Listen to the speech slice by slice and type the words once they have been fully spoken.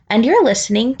and you're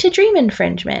listening to Dream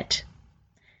Infringement.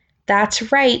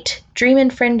 That's right, Dream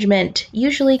Infringement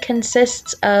usually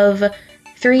consists of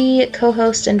 3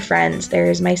 co-hosts and friends.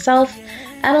 There's myself,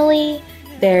 Emily,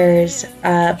 there's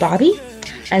Bobby,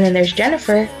 and then there's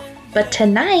Jennifer. But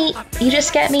tonight, you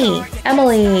just get me,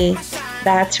 Emily.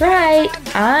 That's right,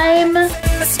 I'm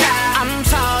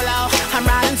solo, I'm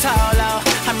riding solo,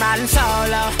 I'm riding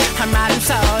solo, I'm riding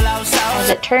solo. As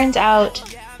it turns out,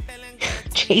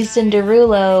 Jason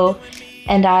Derulo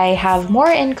and I have more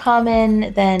in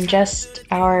common than just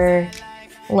our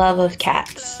love of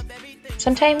cats.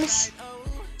 Sometimes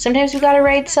we gotta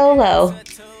ride solo.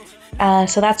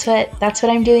 So that's what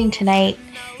I'm doing tonight.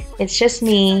 It's just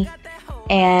me.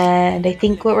 And I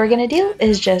think what we're going to do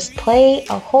is just play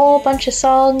a whole bunch of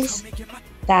songs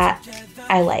that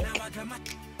I like.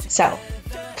 So,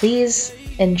 please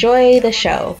enjoy the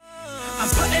show. I'm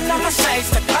putting on my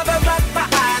shades to cover up my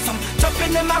eyes. I'm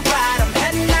jumping in my ride. I'm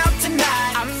heading out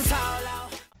tonight. I'm solo.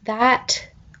 That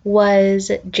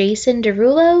was Jason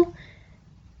Derulo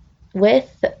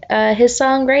with his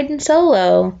song Riding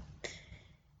Solo.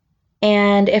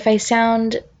 And if I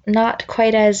sound not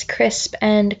quite as crisp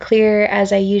and clear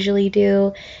as I usually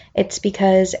do, it's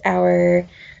because our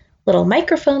little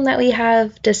microphone that we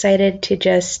have decided to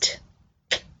just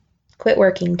quit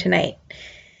working tonight.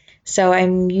 So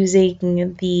I'm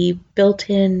using the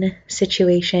built-in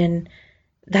situation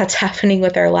that's happening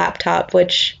with our laptop,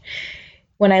 which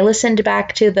when I listened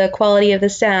back to the quality of the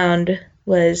sound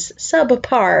was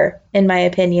subpar in my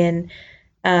opinion.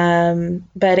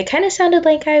 But it kind of sounded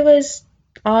like I was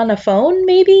on a phone,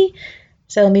 maybe?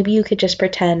 So maybe you could just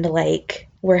pretend like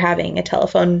we're having a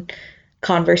telephone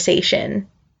conversation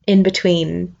in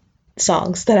between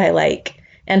songs that I like,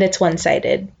 and it's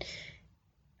one-sided.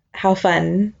 How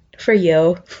fun for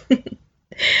you.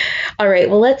 All right,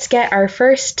 well, let's get our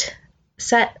first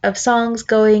set of songs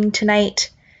going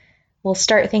tonight. We'll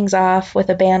start things off with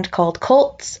a band called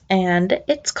Colts, and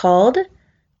it's called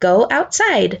Go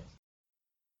Outside.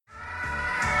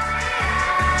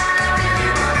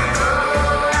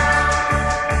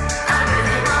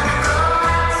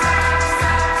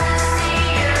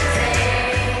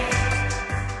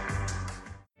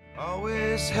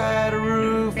 Had a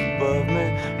roof above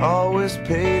me, always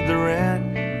paid the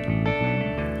rent,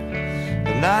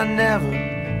 and I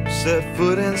never set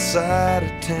foot inside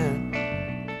a tent.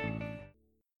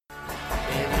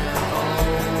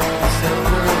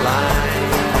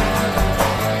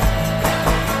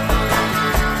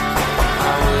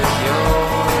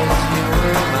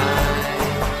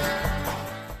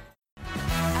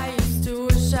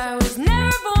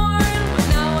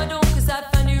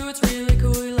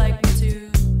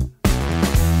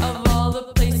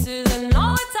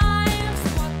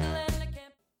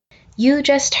 You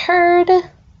just heard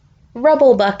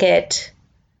Rubble Bucket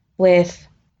with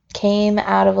Came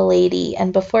Out of a Lady,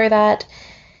 and before that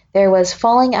there was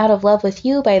Falling Out of Love with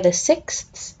You by the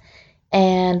Sixths,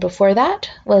 and before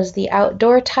that was The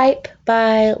Outdoor Type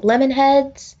by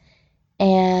Lemonheads,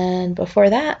 and before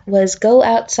that was Go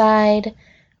Outside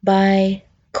by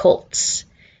Colts.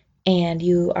 And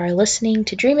you are listening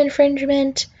to Dream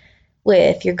Infringement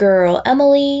with your girl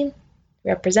Emily,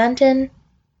 representing.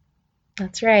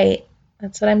 That's right.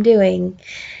 That's what I'm doing.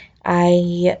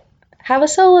 I have a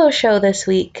solo show this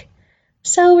week,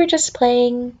 so we're just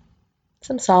playing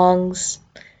some songs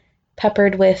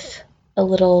peppered with a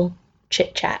little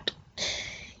chit-chat.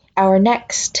 Our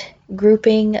next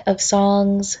grouping of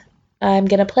songs I'm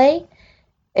going to play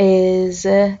is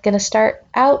going to start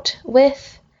out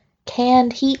with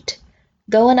Canned Heat,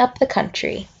 Going Up the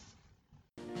Country.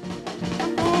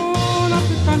 Going up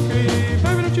the country,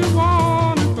 baby, don't you want?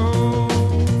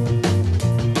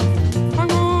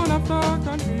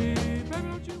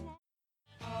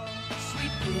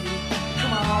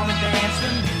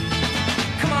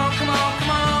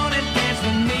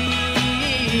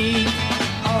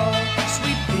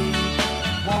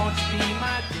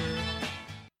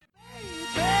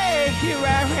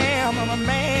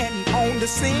 The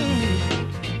scene.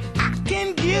 I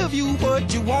can give you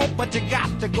what you want, but you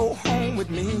got to go home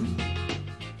with me.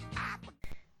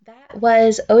 That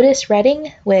was Otis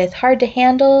Redding with Hard to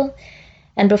Handle,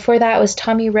 and before that was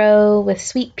Tommy Rowe with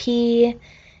Sweet Pea,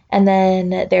 and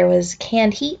then there was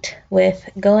Canned Heat with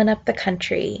Going Up the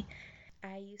Country.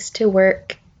 I used to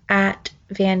work at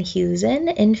Van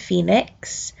Heusen in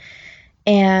Phoenix,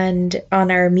 and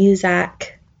on our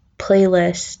Muzak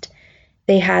playlist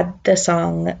they had the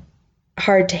song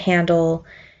Hard to Handle,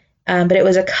 but it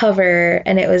was a cover,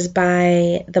 and it was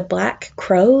by the Black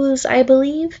Crowes, I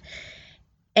believe,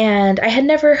 and I had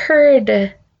never heard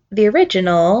the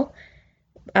original,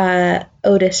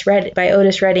 Otis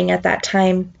Redding at that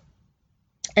time.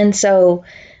 And so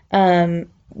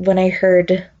when I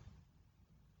heard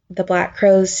the Black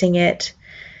Crowes sing it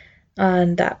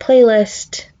on that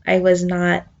playlist, I wasn't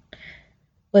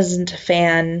a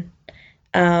fan.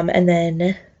 And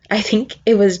then I think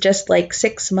it was just like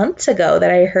 6 months ago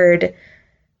that I heard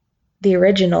the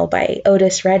original by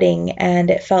Otis Redding,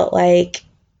 and it felt like,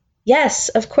 yes,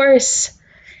 of course,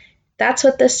 that's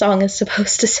what this song is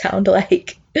supposed to sound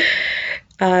like.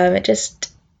 It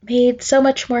just made so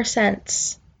much more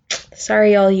sense.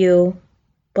 Sorry, all you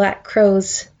Black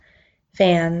Crowes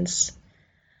fans.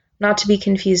 Not to be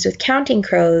confused with Counting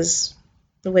Crows,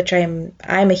 which I'm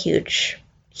a huge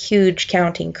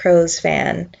Counting Crows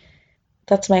fan.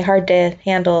 That's my hard to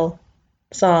handle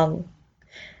song.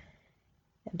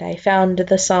 And I found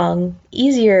the song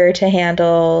easier to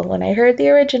handle when I heard the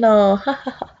original.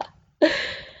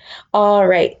 All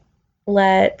right,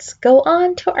 let's go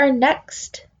on to our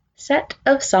next set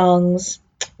of songs.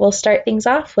 We'll start things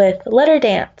off with Let Her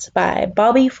Dance by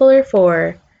Bobby Fuller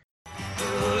 4.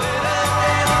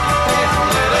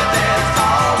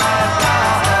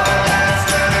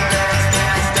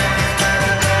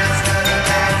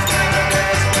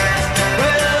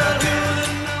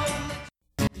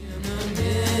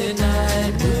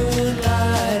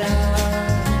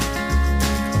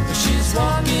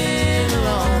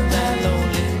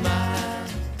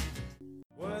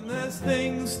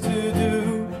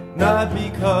 Not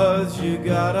because you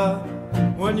gotta,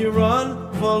 when you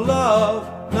run for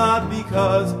love, not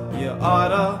because you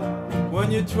oughta,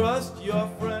 when you trust your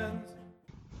friends.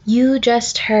 You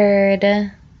just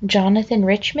heard Jonathan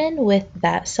Richman with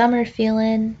That Summer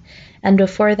Feelin', and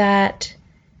before that,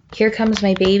 Here Comes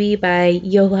My Baby by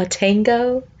Yo La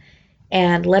Tengo,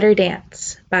 and Let Her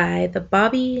Dance by the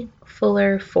Bobby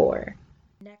Fuller 4.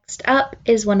 Next up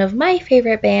is one of my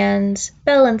favorite bands,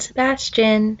 Belle and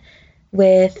Sebastian,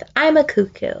 with I'm a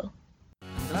Cuckoo.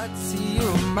 Glad to see you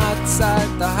on my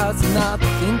side. The heart's not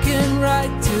thinking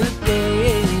right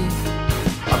today.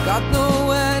 I've got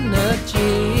no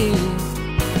energy.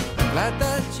 I'm glad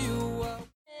that you are.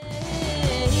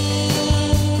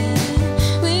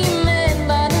 We met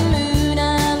by the moon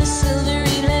and the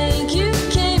silvery lake. You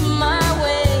came my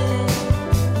way.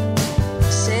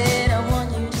 Said I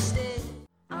want you to stay.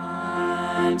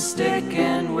 I'm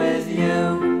sticking with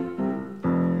you.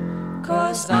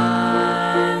 'Cause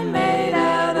I'm made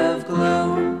out of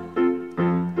glue.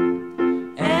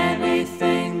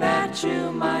 Anything that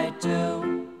you might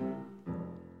do.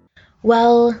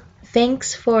 Well,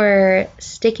 thanks for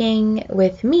sticking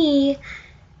with me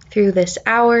through this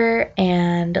hour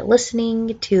and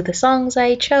listening to the songs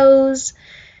I chose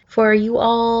for you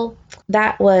all.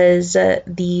 That was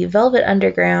the Velvet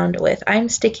Underground with I'm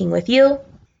Sticking With You.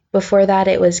 Before that,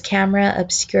 it was Camera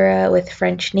Obscura with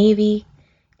French Navy,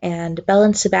 and Belle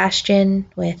and Sebastian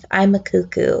with I'm a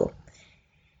Cuckoo.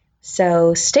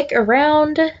 So stick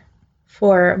around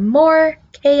for more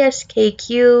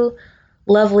KSKQ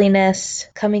loveliness.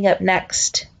 Coming up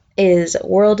next is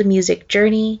World Music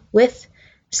Journey with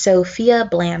Sophia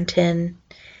Blanton.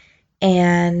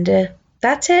 And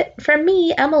that's it from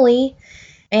me, Emily,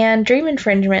 and Dream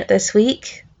Infringement this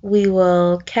week. We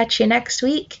will catch you next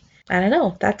week. I don't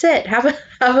know. That's it. Have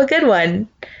a good one.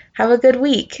 Have a good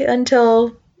week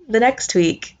until the next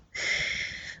week.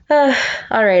 All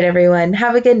right, everyone.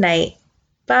 Have a good night.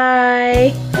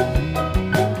 Bye.